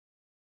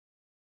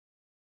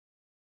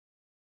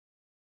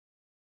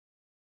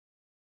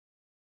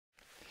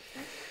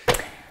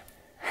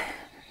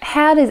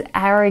how does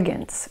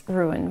arrogance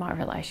ruin my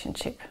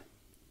relationship?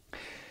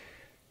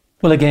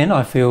 Well, again,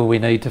 I feel we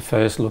need to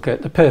first look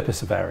at the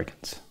purpose of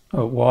arrogance.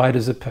 Why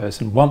does a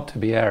person want to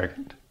be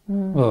arrogant?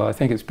 Well, I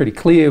think it's pretty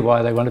clear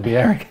why they want to be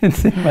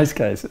arrogant in most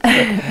cases.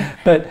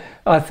 But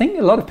I think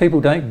a lot of people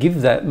don't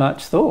give that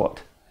much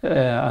thought,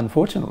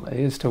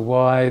 unfortunately, as to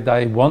why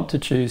they want to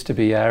choose to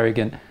be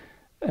arrogant.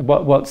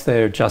 What's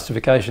their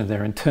justification,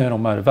 their internal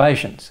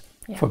motivations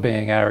for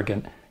being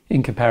arrogant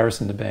in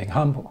comparison to being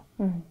humble.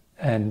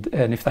 And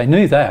if they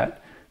knew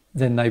that,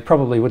 then they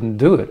probably wouldn't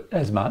do it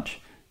as much,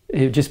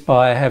 just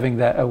by having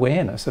that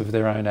awareness of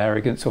their own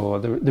arrogance or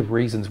the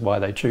reasons why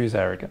they choose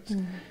arrogance.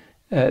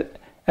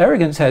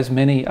 Arrogance has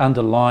many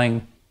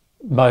underlying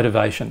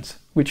motivations,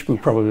 which we'll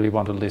probably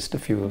want to list a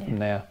few of them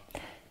now.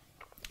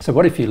 So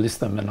what if you list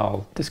them and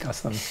I'll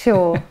discuss them?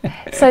 Sure.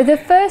 So the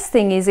first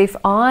thing is, if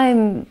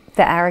I'm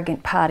the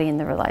arrogant party in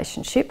the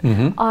relationship,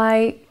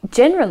 I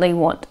generally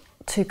want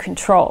to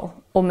control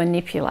or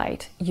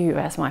manipulate you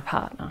as my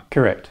partner.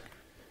 Correct.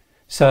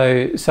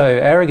 So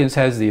arrogance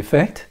has the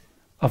effect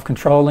of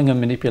controlling and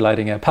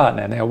manipulating our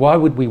partner. Now, why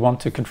would we want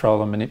to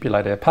control and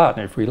manipulate our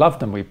partner? If we loved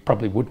them, we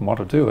probably wouldn't want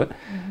to do it.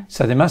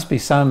 So there must be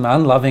some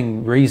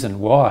unloving reason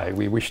why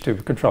we wish to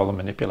control and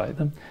manipulate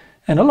them.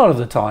 And a lot of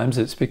the times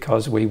it's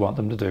because we want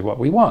them to do what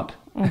we want.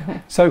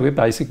 So we're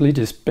basically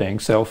just being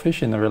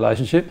selfish in the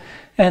relationship,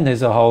 and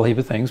there's a whole heap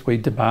of things we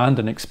demand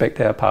and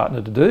expect our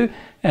partner to do,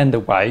 and the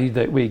way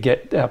that we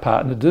get our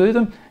partner to do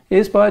them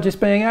is by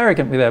just being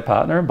arrogant with our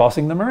partner and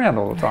bossing them around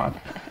all the time.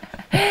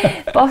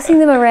 Bossing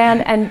them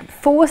around and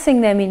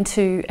forcing them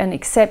into an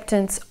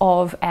acceptance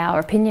of our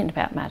opinion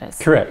about matters.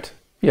 Correct.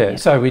 Yeah.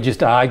 So we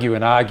just argue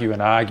and argue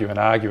and argue and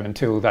argue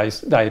until they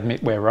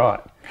admit we're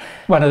right.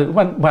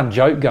 One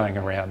joke going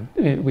around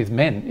with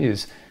men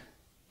is,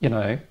 you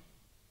know,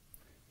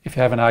 if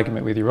you have an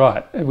argument with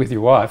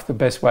your wife, the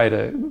best way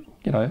to,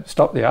 you know,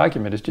 stop the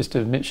argument is just to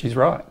admit she's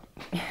right.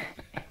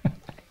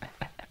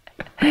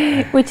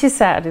 Which is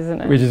sad,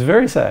 isn't it? Which is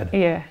very sad.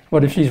 Yeah.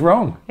 What if she's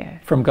wrong? Yeah.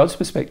 From God's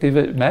perspective,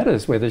 it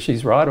matters whether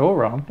she's right or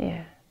wrong.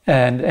 Yeah.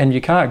 And you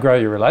can't grow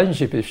your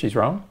relationship if she's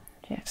wrong.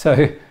 Yeah.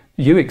 So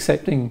you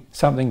accepting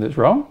something that's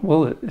wrong,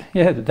 well,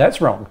 yeah, that's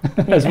wrong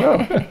as well.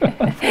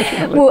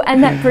 Well,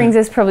 and that brings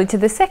us probably to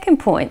the second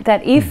point,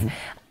 that if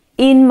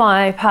in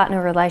my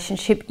partner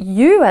relationship,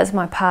 you as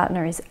my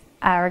partner is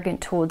arrogant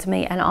towards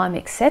me and I'm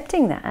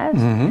accepting that,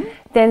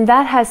 then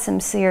that has some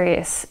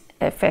serious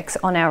effects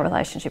on our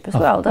relationship as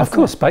well, doesn't it? Of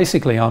course,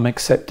 basically I'm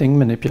accepting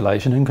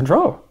manipulation and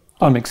control.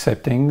 I'm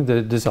accepting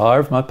the desire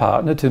of my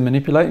partner to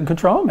manipulate and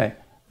control me.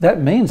 That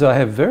means I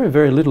have very,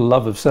 very little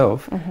love of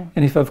self.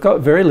 And if I've got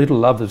very little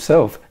love of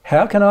self,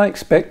 how can I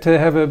expect to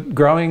have a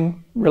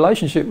growing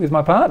relationship with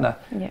my partner?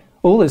 Yeah.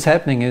 All that's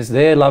happening is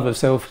their love of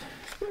self,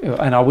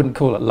 and I wouldn't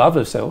call it love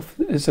of self,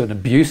 it's an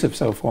abuse of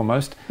self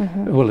almost.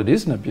 Well, it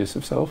is an abuse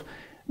of self.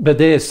 But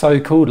their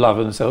so-called love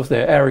of themselves,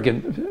 their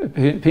arrogant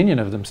opinion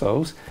of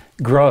themselves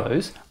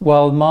grows,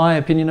 while my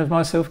opinion of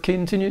myself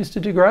continues to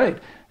degrade.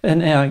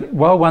 And now,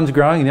 while one's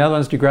growing and the other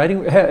one's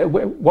degrading,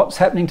 what's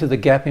happening to the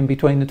gap in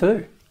between the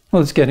two?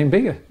 Well, it's getting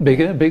bigger,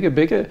 bigger, bigger,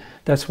 bigger.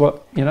 That's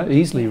what, you know,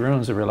 easily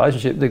ruins a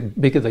relationship. The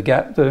bigger the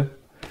gap, the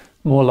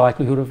more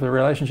likelihood of the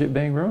relationship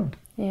being ruined.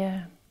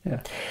 Yeah.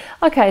 Yeah.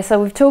 Okay,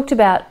 so we've talked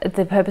about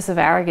the purpose of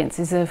arrogance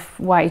is a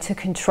way to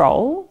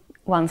control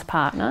one's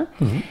partner.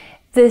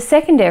 The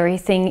secondary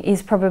thing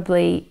is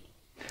probably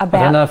about...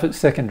 I don't know if it's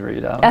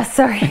secondary, darling.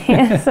 Sorry.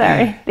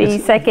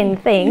 The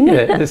second thing.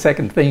 Yeah, the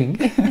second thing.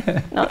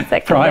 Not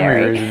secondary.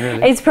 Primary reason,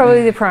 really. It's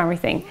probably the primary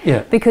thing.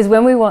 Yeah. Because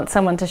when we want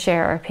someone to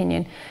share our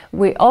opinion,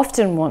 we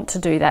often want to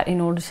do that in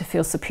order to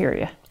feel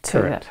superior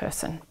to that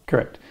person.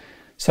 Correct.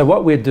 So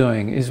what we're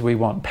doing is we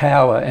want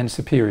power and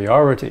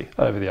superiority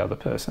over the other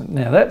person.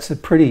 Now that's a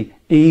pretty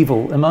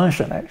evil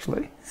emotion,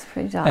 actually. It's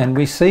pretty dark. And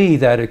we see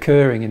that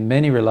occurring in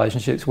many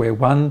relationships where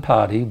one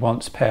party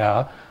wants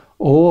power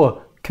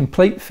or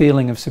complete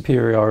feeling of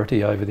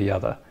superiority over the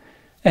other.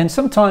 And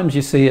sometimes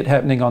you see it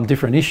happening on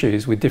different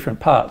issues with different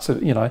parts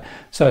of, you know,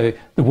 so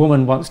the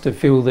woman wants to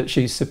feel that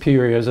she's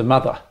superior as a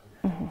mother.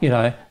 You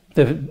know,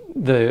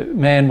 the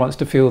man wants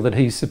to feel that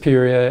he's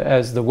superior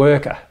as the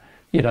worker.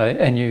 You know,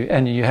 and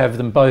you have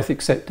them both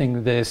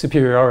accepting their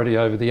superiority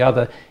over the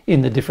other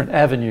in the different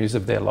avenues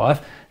of their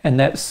life, and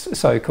that's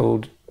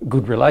so-called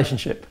good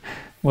relationship.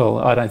 Well,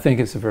 I don't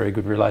think it's a very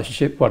good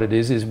relationship. What it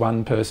is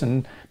one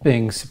person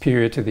being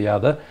superior to the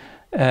other,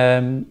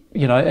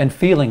 you know, and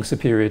feeling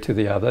superior to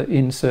the other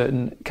in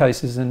certain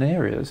cases and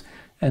areas,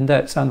 and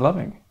that's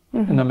unloving,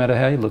 no matter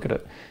how you look at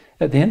it.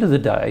 At the end of the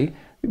day,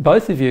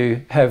 both of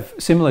you have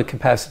similar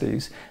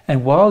capacities,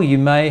 and while you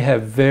may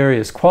have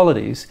various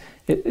qualities,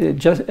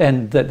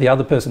 and that the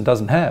other person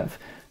doesn't have,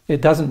 it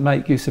doesn't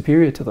make you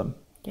superior to them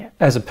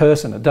as a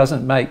person. It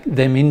doesn't make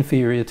them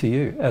inferior to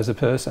you as a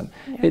person.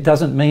 It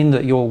doesn't mean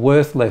that you're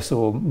worth less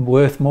or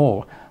worth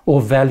more,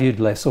 or valued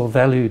less or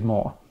valued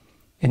more.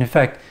 And in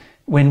fact,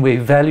 when we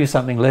value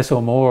something less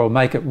or more, or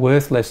make it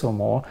worth less or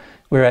more,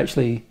 we're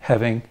actually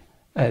having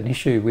an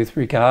issue with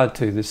regard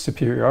to the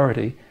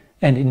superiority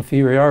and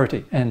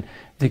inferiority. And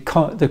the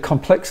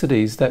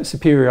complexities that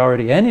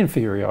superiority and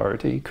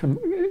inferiority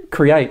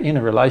create in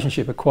a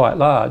relationship are quite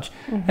large,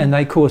 and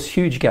they cause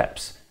huge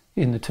gaps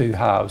in the two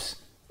halves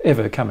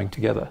ever coming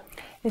together.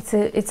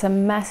 It's a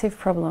massive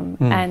problem,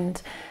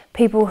 and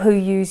people who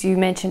use, you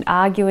mentioned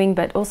arguing,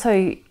 but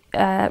also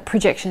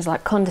projections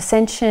like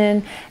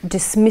condescension,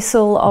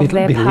 dismissal of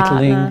their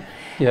partner.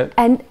 Yep.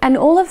 And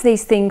all of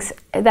these things,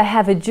 they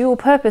have a dual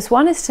purpose.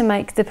 One is to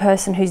make the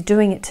person who's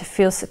doing it to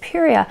feel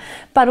superior,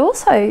 but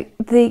also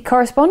the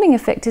corresponding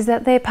effect is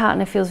that their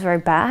partner feels very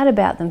bad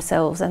about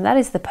themselves, and that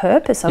is the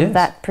purpose of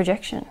that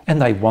projection.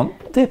 And they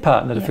want their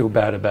partner to feel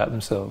bad about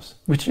themselves,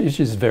 which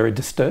is very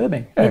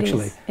disturbing,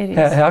 actually. It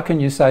is. How can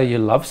you say you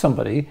love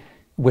somebody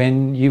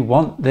when you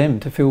want them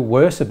to feel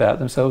worse about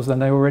themselves than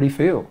they already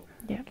feel?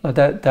 Yeah. Like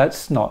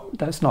that's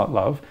not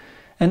love.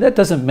 And that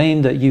doesn't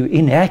mean that you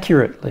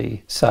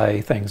inaccurately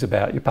say things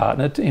about your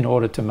partner in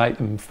order to make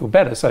them feel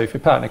better. So if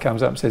your partner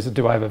comes up and says,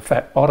 do I have a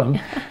fat bottom?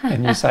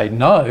 And you say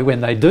no when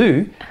they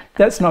do,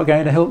 that's not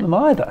going to help them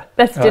either.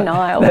 That's right?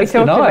 Denial. That's we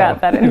talked about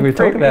that we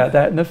talked about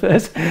that in the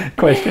first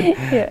question.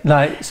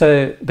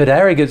 No, but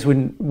arrogance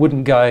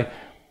wouldn't go,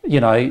 you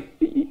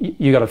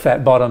got a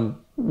fat bottom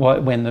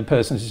when the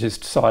person's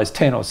just size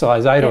 10 or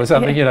size 8 or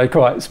something,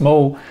 quite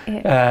small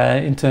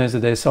in terms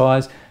of their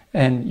size.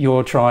 And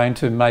you're trying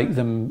to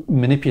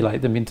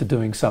manipulate them into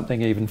doing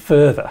something even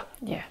further,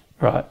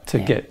 right? To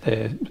get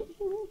their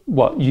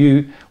what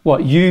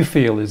you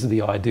feel is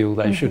the ideal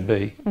they should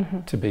be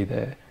to be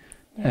there,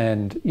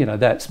 and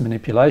that's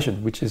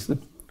manipulation, which is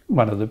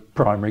one of the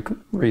primary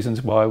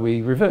reasons why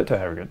we revert to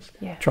arrogance,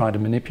 trying to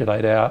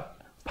manipulate our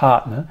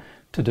partner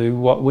to do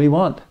what we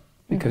want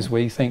because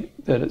we think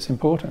that it's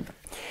important.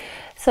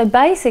 So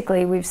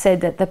basically, we've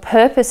said that the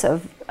purpose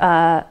of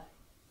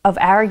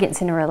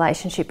arrogance in a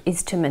relationship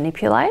is to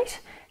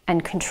manipulate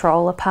and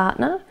control a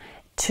partner,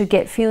 to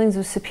get feelings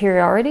of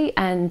superiority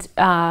and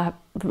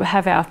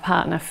have our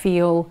partner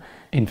feel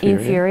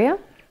inferior.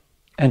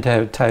 And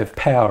to have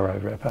power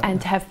over our partner.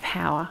 And to have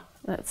power.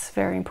 That's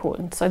very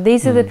important. So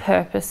these are the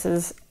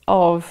purposes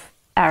of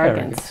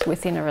arrogance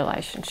within a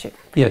relationship.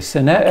 Yes,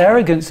 and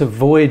arrogance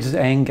avoids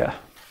anger,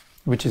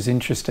 which is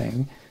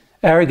interesting.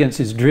 Arrogance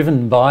is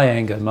driven by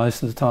anger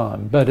most of the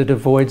time, but it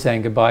avoids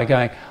anger by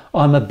going,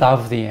 I'm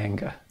above the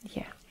anger.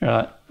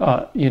 Right?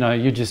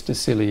 You're just a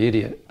silly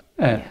idiot.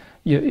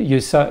 You're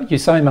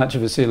so much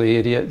of a silly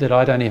idiot that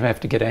I don't even have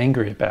to get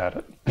angry about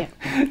it.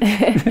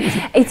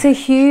 It's a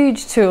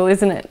huge tool,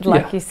 isn't it?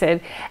 Like you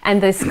said.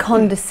 And this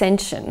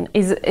condescension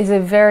is a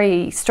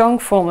very strong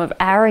form of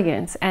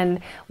arrogance, and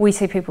we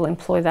see people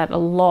employ that a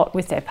lot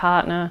with their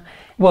partner.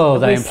 Well,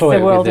 they employ it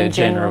with the world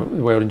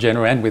in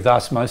general and with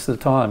us most of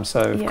the time.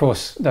 So, of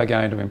course, they're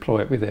going to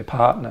employ it with their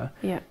partner.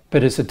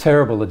 But it's a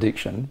terrible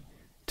addiction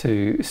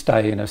to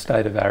stay in a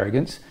state of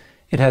arrogance.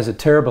 It has a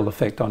terrible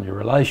effect on your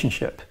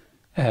relationship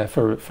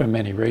for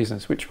many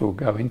reasons, which we'll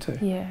go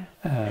into.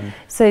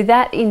 So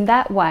that in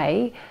that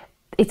way,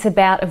 it's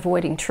about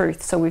avoiding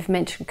truth. So we've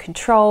mentioned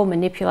control,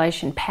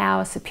 manipulation,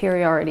 power,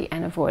 superiority,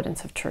 and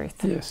avoidance of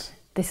truth. Yes.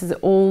 This is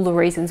all the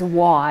reasons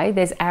why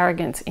there's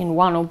arrogance in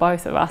one or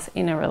both of us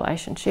in a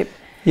relationship.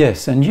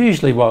 Yes, and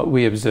usually what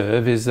we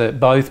observe is that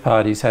both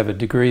parties have a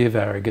degree of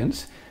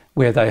arrogance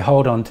where they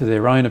hold on to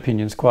their own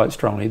opinions quite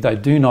strongly. They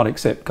do not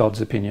accept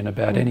God's opinion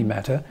about any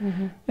matter,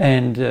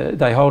 and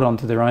they hold on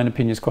to their own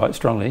opinions quite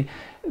strongly.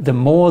 The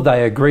more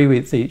they agree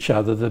with each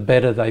other, the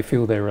better they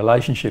feel their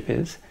relationship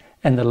is,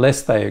 and the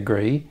less they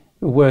agree,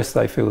 the worse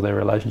they feel their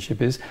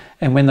relationship is.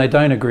 And when they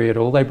don't agree at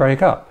all, they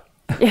break up.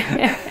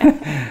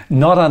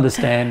 Not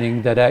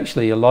understanding that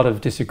actually a lot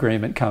of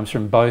disagreement comes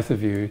from both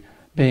of you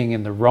being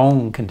in the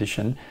wrong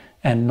condition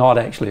and not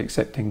actually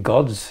accepting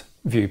God's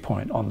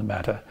viewpoint on the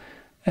matter.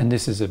 And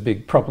this is a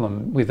big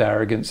problem with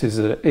arrogance, is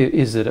that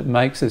it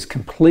makes us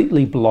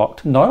completely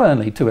blocked, not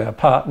only to our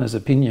partner's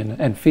opinion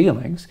and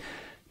feelings,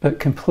 but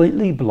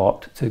completely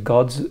blocked to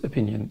God's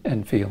opinion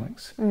and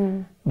feelings,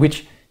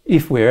 which,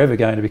 if we're ever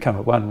going to become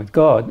at one with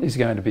God, is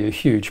going to be a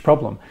huge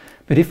problem.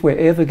 But if we're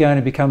ever going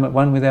to become at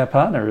one with our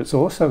partner, it's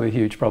also a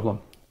huge problem.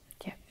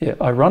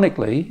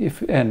 Ironically,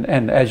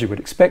 and as you would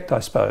expect, I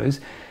suppose,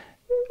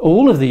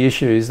 all of the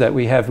issues that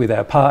we have with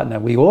our partner,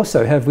 we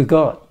also have with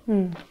God.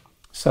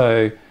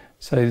 So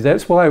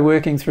that's why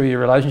working through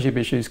your relationship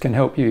issues can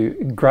help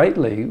you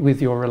greatly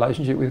with your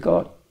relationship with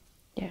God.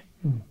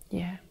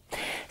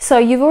 So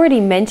you've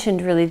already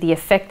mentioned really the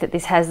effect that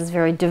this has is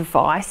very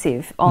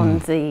divisive on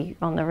the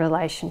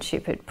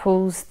relationship. It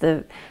pulls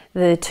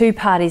the two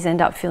parties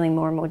end up feeling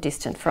more and more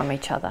distant from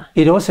each other.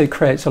 It also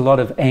creates a lot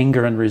of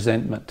anger and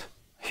resentment,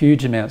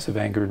 huge amounts of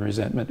anger and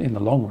resentment in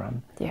the long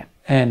run.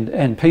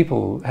 And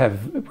people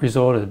have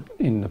resorted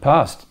in the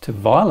past to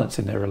violence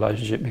in their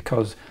relationship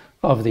because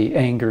of the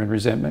anger and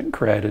resentment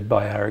created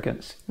by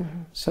arrogance.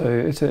 So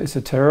it's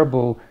a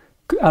terrible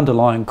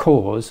underlying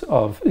cause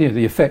of,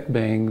 the effect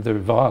being the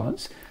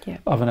violence.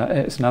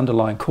 It's an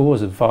underlying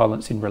cause of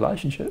violence in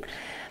relationships.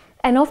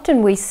 And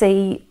often we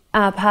see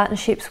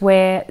partnerships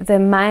where the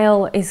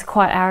male is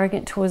quite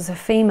arrogant towards the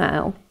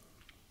female,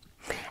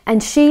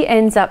 And she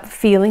ends up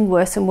feeling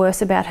worse and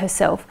worse about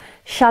herself,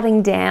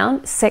 shutting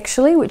down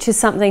sexually, which is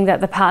something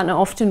that the partner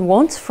often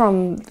wants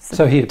from...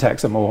 So he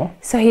attacks her more.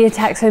 So he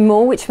attacks her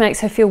more, which makes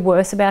her feel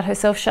worse about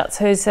herself, shuts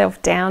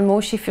herself down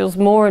more. She feels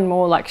more and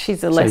more like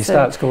she's a lesser being. So he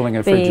starts calling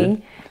her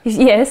frigid.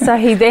 Yeah, so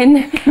he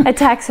then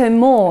attacks her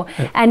more.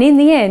 And in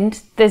the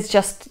end,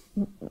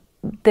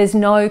 there's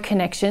no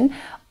connection.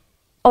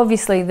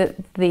 Obviously,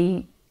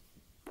 the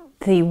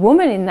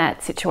woman in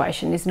that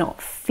situation is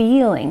not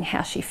feeling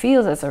how she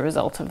feels as a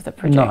result of the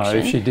projection. No,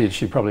 if she did,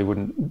 she probably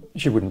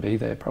wouldn't be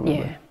there, probably.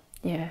 Yeah,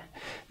 yeah.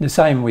 The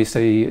same we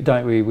see,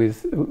 don't we,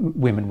 with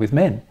women with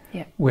men,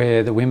 yeah.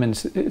 where the women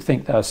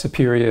think they're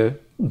superior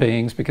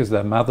beings because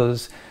they're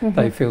mothers. Mm-hmm.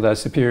 They feel they're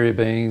superior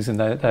beings and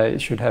they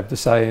should have the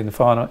say in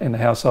the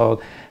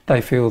household.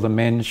 They feel the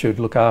men should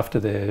look after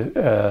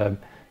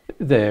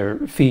their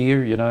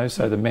fear, you know,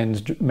 so the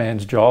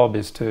man's job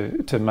is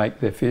to make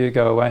their fear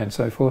go away and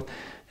so forth.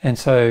 And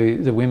so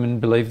the women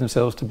believe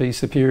themselves to be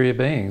superior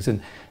beings.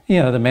 And,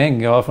 you know, the man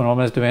can go off and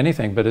almost do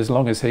anything, but as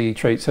long as he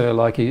treats her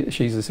like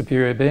she's a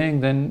superior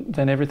being, then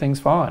everything's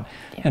fine.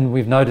 Yeah. And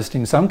we've noticed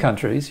in some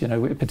countries, you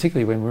know,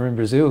 particularly when we're in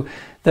Brazil,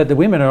 that the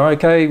women are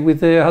okay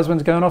with their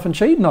husbands going off and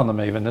cheating on them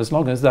even, as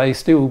long as they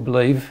still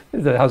believe,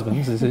 the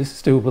husbands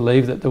still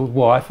believe that the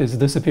wife is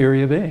the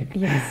superior being.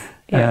 Yes.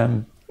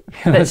 Yeah.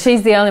 That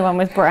she's the only one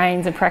with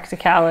brains and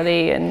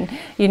practicality and,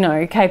 you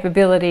know,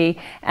 capability.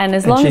 And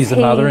as long as she's a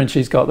mother and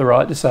she's got the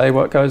right to say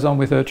what goes on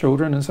with her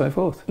children and so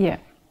forth. Yeah.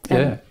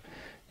 Yeah.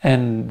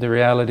 And the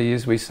reality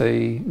is we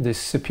see this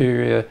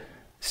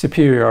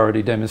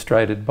superiority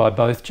demonstrated by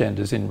both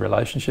genders in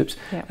relationships.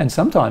 Yeah. And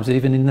sometimes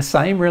even in the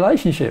same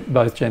relationship,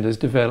 both genders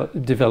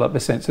develop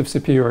a sense of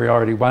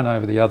superiority one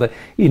over the other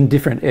in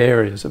different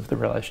areas of the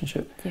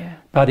relationship. Yeah.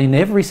 But in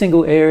every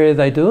single area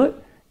they do it,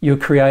 you're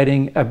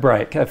creating a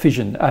break, a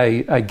fission,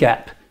 a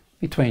gap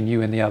between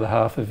you and the other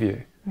half of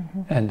you.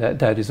 Mm-hmm. And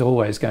that is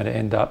always going to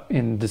end up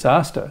in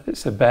disaster.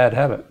 It's a bad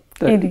habit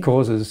that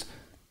causes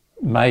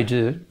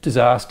major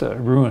disaster,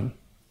 ruin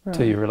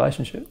to your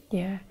relationship.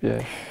 Yeah.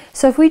 Yeah.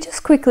 So if we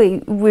just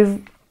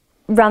we've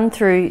run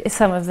through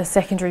some of the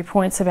secondary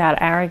points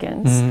about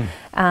arrogance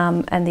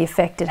and the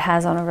effect it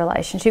has on a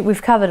relationship.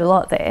 We've covered a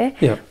lot there.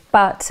 Yeah.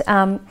 But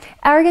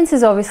arrogance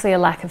is obviously a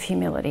lack of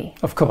humility.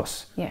 Of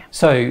course. Yeah.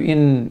 So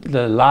in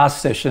the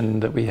last session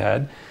that we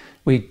had,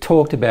 we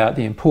talked about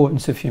the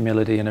importance of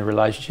humility in a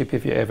relationship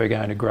if you're ever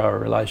going to grow a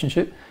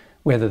relationship,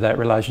 whether that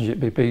relationship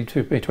be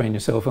between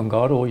yourself and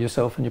God or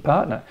yourself and your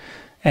partner.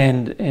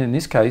 And in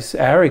this case,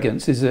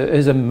 arrogance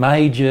is a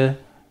major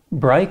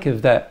break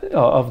of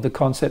the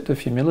concept of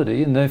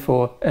humility, and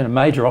therefore a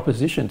major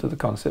opposition to the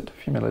concept of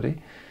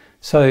humility.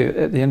 So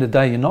at the end of the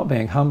day, you're not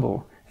being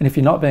humble. And if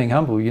you're not being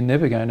humble, you're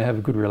never going to have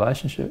a good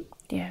relationship.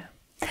 Yeah.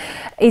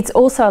 It's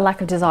also a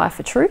lack of desire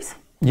for truth.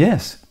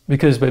 Yes,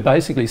 because we're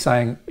basically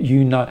saying,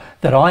 you know,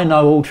 that I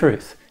know all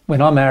truth. When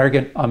I'm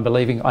arrogant, I'm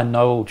believing I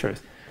know all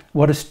truth.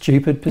 What a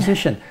stupid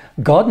position.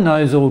 God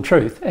knows all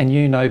truth and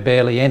you know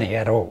barely any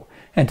at all.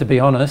 And to be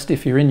honest,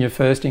 if you're in your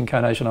first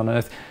incarnation on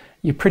earth,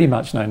 you pretty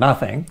much know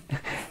nothing.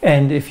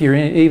 And if you're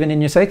even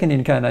in your second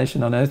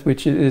incarnation on earth,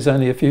 which is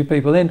only a few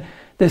people in,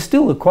 there's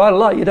still quite a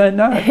lot you don't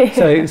know.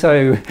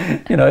 So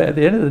you know, at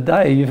the end of the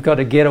day, you've got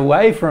to get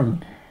away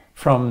from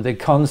the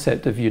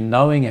concept of you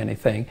knowing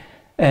anything.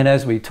 And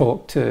as we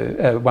talked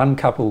to one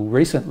couple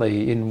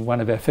recently in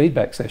one of our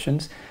feedback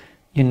sessions,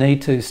 you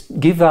need to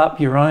give up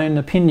your own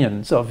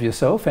opinions of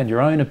yourself and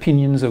your own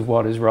opinions of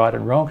what is right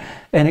and wrong,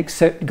 and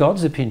accept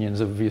God's opinions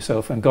of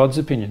yourself and God's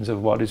opinions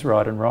of what is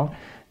right and wrong.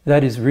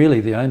 That is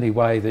really the only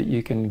way that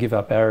you can give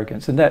up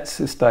arrogance, and that's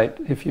a state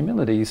of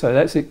humility. So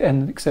that's it,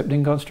 and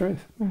accepting God's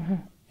truth. Mm-hmm.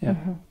 Yeah.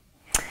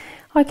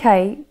 Mm-hmm.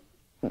 Okay.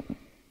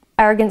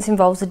 Arrogance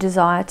involves a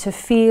desire to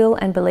feel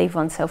and believe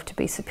oneself to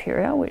be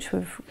superior, which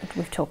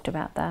we've talked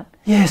about that.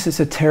 Yes, it's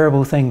a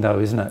terrible thing though,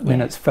 isn't it,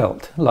 when it's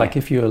felt. Like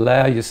if you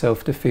allow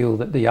yourself to feel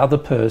that the other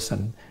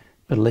person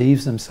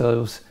believes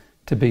themselves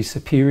to be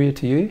superior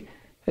to you,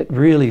 it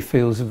really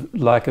feels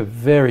like a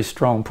very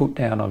strong put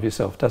down of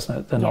yourself, doesn't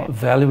it? They're not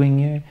valuing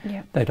you,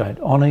 they don't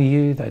honour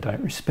you, they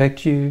don't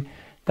respect you,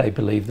 they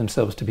believe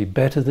themselves to be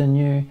better than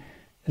you.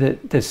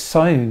 There's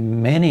so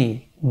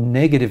many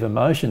negative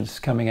emotions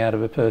coming out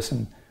of a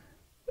person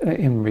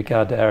in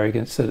regard to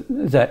arrogance,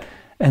 and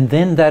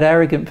then that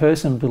arrogant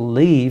person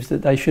believes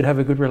that they should have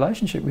a good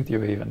relationship with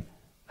you even.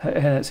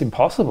 And it's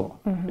impossible.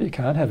 Mm-hmm. You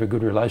can't have a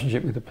good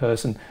relationship with a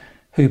person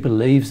who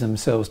believes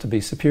themselves to be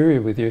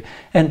superior with you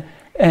and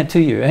to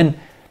you.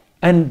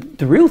 And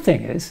the real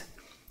thing is,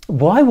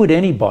 why would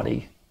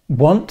anybody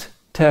want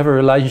to have a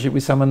relationship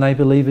with someone they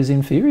believe is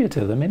inferior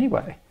to them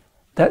anyway?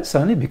 That's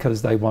only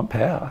because they want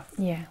power.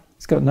 Yeah.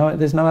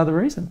 There's no other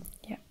reason.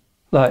 Yeah.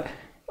 Like,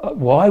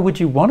 why would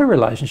you want a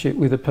relationship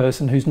with a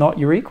person who's not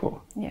your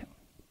equal? Yeah.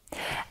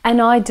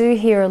 And I do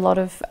hear a lot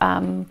of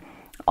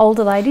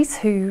older ladies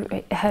who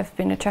have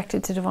been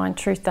attracted to divine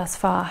truth thus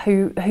far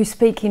who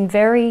speak in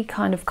very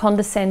kind of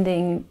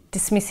condescending,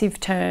 dismissive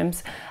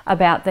terms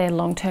about their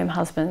long-term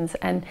husbands.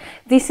 And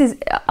this is,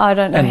 I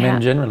don't know and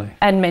men generally.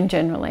 And men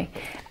generally.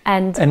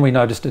 And we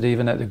noticed it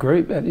even at the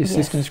group, at the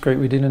assistance group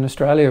we did in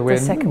Australia,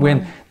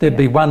 when there'd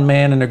be one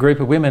man and a group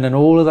of women, and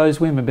all of those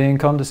women being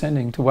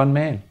condescending to one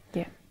man.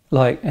 Yeah.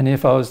 Like, and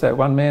if I was that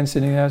one man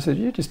sitting there, I said,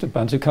 "You're just a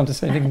bunch of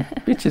condescending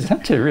bitches,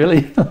 aren't you,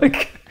 really?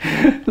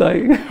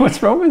 like,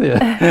 what's wrong with you?"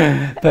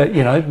 But,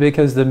 you know,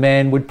 because the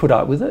man would put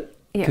up with it,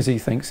 because he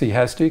thinks he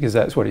has to, because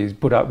that's what he's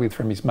put up with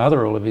from his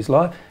mother all of his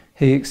life,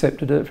 he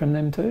accepted it from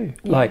them too.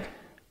 Yeah. Like,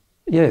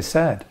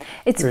 sad.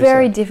 It's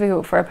very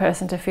difficult for a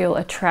person to feel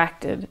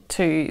attracted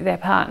to their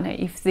partner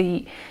if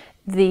the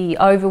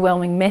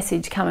overwhelming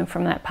message coming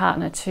from that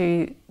partner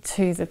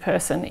to the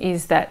person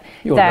is that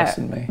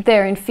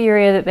they're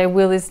inferior, that their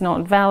will is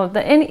not valid,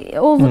 that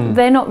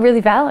they're not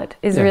really valid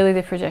is really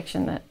the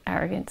projection that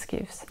arrogance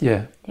gives.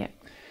 Yeah.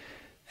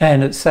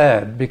 And it's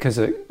sad because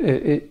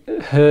it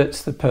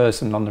hurts the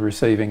person on the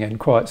receiving end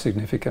quite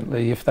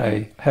significantly if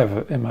they have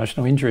an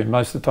emotional injury, and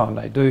most of the time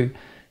they do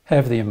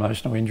have the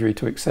emotional injury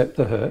to accept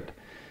the hurt,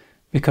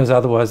 because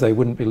otherwise they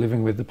wouldn't be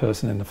living with the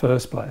person in the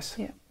first place.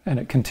 Yeah. And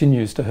it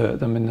continues to hurt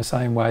them in the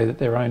same way that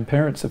their own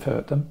parents have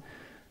hurt them.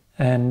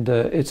 And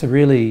it's a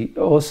really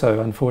also,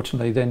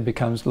 unfortunately, then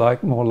becomes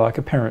more like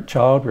a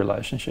parent-child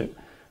relationship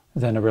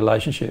than a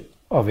relationship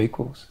of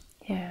equals.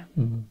 Yeah.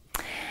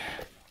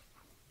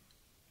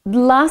 The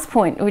last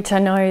point, which I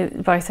know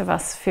both of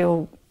us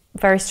feel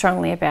very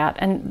strongly about,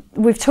 and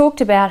we've talked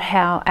about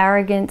how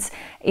arrogance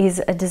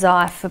is a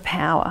desire for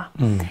power,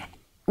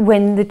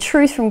 when the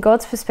truth from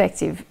God's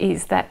perspective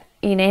is that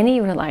in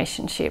any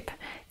relationship,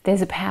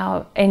 there's a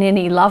power, in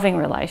any loving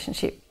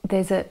relationship,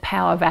 there's a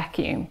power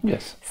vacuum.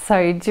 Yes.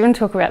 So do you want to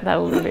talk about that a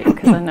little bit,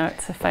 because I know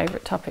it's a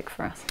favourite topic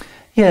for us?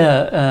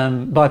 Yeah,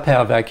 by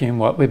power vacuum,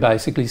 what we're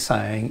basically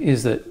saying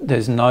is that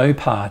there's no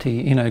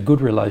party in a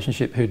good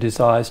relationship who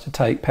desires to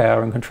take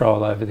power and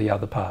control over the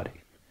other party.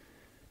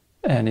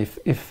 And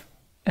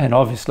and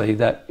obviously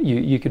that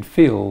you could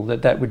feel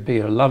that would be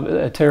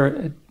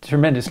a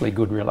tremendously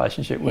good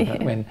relationship,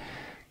 wouldn't it?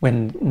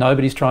 When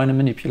nobody's trying to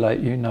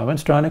manipulate you, no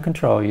one's trying to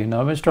control you,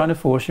 no one's trying to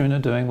force you into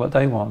doing what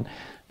they want,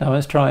 no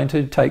one's trying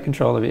to take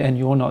control of you, and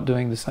you're not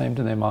doing the same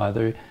to them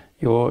either.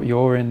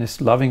 You're in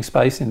this loving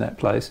space in that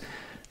place.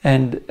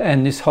 And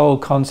this whole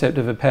concept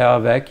of a power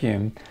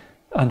vacuum,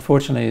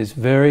 unfortunately, is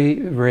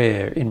very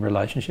rare in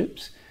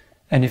relationships.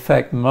 And in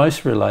fact,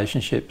 most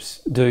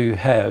relationships do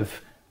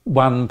have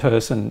one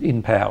person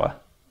in power,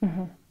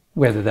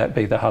 whether that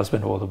be the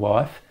husband or the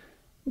wife.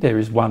 There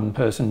is one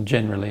person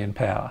generally in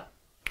power.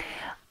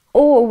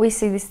 Or we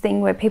see this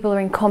thing where people are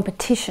in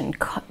competition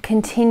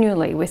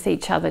continually with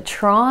each other,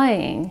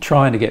 trying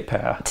to get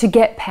power.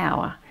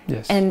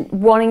 Yes. And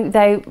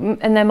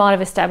they might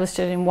have established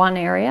it in one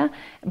area,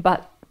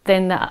 but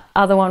then the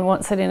other one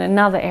wants it in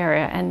another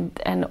area,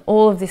 and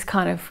all of this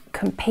kind of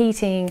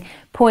competing,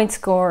 point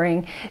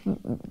scoring,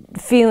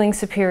 feeling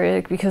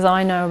superior because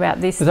I know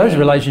about this. But those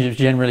relationships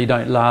generally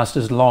don't last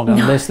as long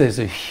unless there's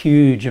a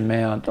huge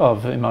amount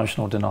of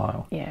emotional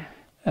denial. Yeah.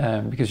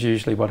 Because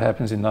usually what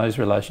happens in those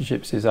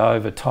relationships is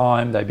over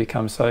time they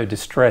become so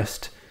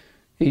distressed,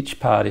 each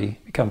party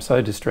becomes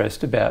so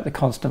distressed about the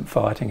constant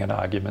fighting and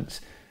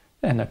arguments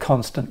and the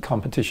constant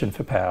competition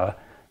for power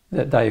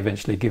that they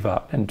eventually give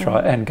up and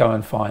try and go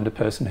and find a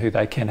person who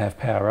they can have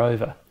power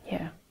over.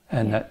 Yeah.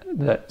 And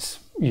that's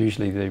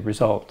usually the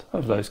result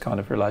of those kind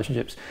of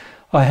relationships.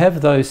 I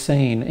have those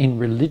seen in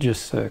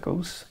religious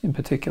circles in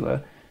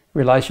particular.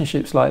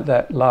 Relationships like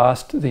that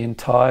last the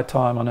entire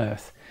time on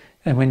earth.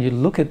 And when you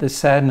look at the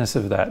sadness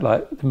of that,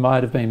 like they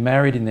might have been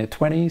married in their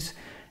 20s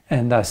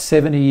and they're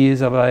 70 years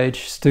of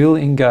age, still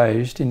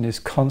engaged in this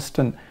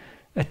constant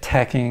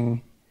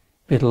attacking,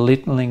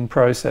 belittling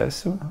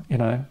process, you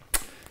know,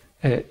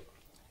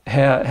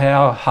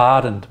 how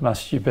hardened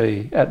must you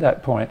be at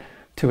that point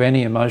to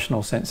any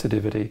emotional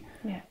sensitivity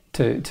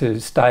to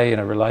stay in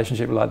a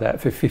relationship like that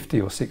for 50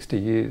 or 60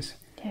 years.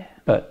 Yeah.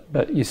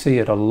 But you see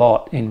it a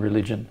lot in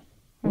religion,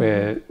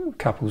 where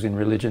couples in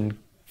religion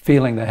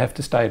feeling they have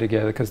to stay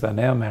together because they're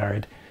now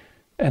married,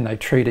 and they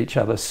treat each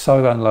other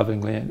so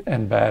unlovingly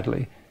and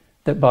badly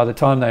that by the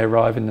time they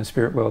arrive in the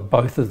spirit world,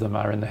 both of them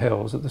are in the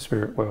hells of the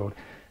spirit world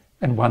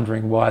and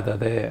wondering why they're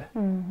there.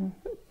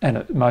 And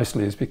it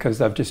mostly is because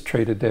they've just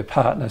treated their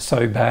partner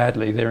so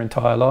badly their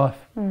entire life.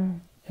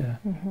 Yeah.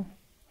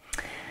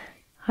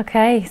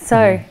 Okay,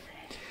 so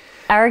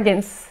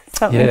arrogance,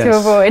 something to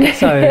avoid.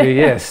 So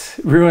yes,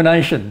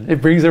 ruination.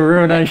 It brings a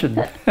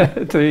ruination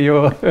to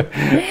your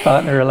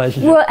partner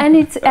relationship. Well, and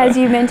it's, as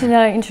you mentioned in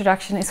our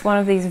introduction, it's one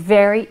of these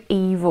very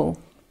evil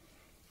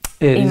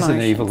emotions. It is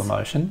an evil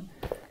emotion,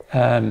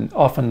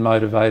 often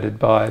motivated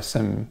by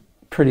some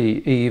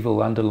pretty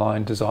evil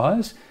underlying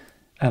desires.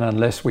 And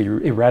unless we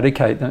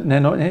eradicate them,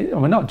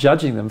 we're not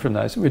judging them from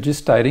those. We're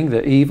just stating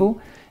that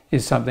evil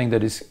is something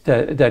that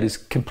is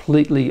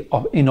completely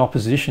in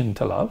opposition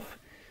to love.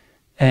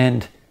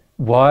 And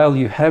while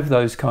you have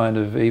those kind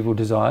of evil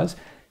desires,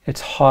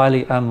 it's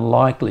highly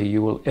unlikely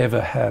you will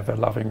ever have a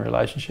loving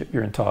relationship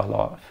your entire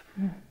life.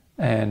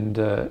 And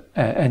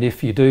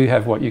if you do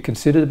have what you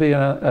consider to be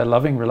a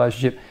loving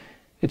relationship,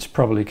 it's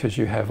probably because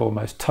you have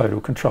almost total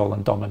control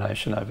and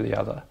domination over the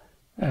other.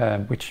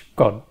 which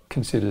God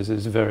considers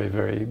as a very,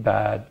 very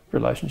bad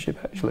relationship,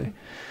 actually.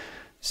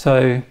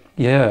 So,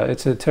 yeah,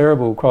 it's a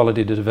terrible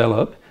quality to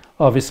develop.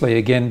 Obviously,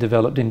 again,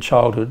 developed in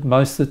childhood,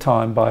 most of the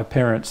time by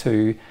parents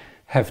who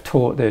have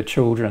taught their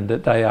children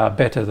that they are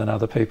better than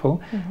other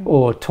people,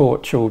 or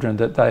taught children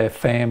that their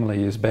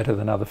family is better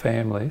than other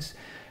families,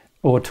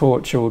 or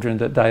taught children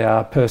that they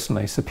are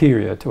personally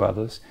superior to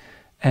others.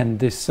 And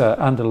this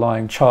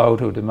underlying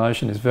childhood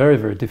emotion is very,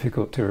 very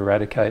difficult to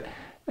eradicate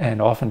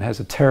and often has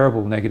a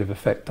terrible negative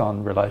effect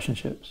on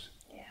relationships.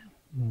 Yeah.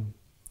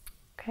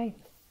 Okay.